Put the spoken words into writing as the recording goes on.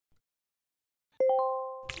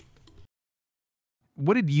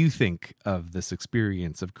What did you think of this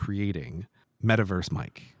experience of creating Metaverse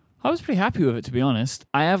Mike? I was pretty happy with it, to be honest.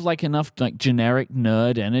 I have like enough like generic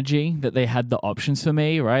nerd energy that they had the options for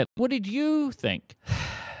me, right? What did you think?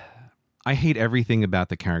 I hate everything about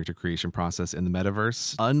the character creation process in the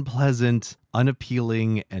metaverse. Unpleasant,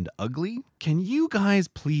 unappealing, and ugly. Can you guys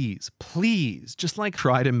please just like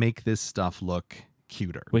try to make this stuff look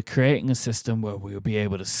cuter? We're creating a system where we'll be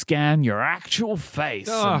able to scan your actual face.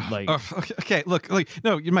 And, Okay, look,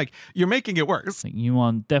 no, Mike, you're making it worse. You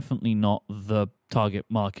are definitely not the target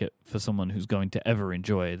market for someone who's going to ever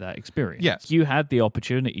enjoy that experience. Yes. You had the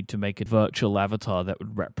opportunity to make a virtual avatar that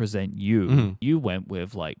would represent you. Mm-hmm. You went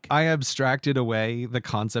with like... I abstracted away the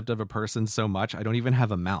concept of a person so much, I don't even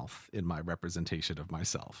have a mouth in my representation of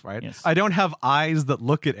myself, right? Yes. I don't have eyes that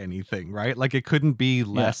look at anything, right? Like it couldn't be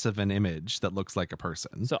less of an image that looks like a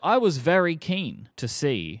person. So I was very keen to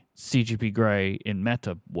see CGP Grey in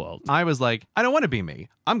Meta World. I was like, I don't want to be me.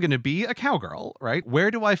 I'm going to be a cowgirl, right?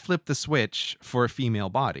 Where do I flip the switch for a female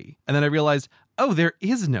body? And then I realized, oh, there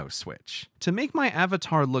is no switch. To make my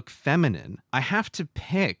avatar look feminine, I have to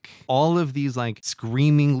pick all of these like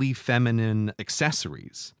screamingly feminine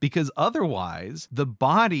accessories because otherwise the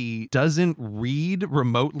body doesn't read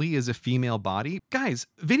remotely as a female body. Guys,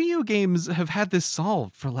 video games have had this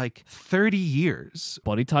solved for like 30 years.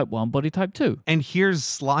 Body type 1, body type 2. And here's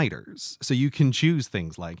sliders. So you can choose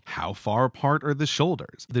things like how far apart are the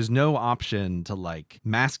shoulders. There's no option to like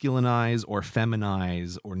masculinize or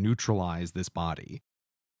feminize or neutralize this body.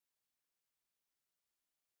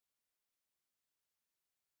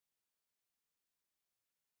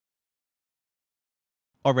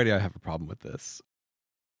 Already I have a problem with this.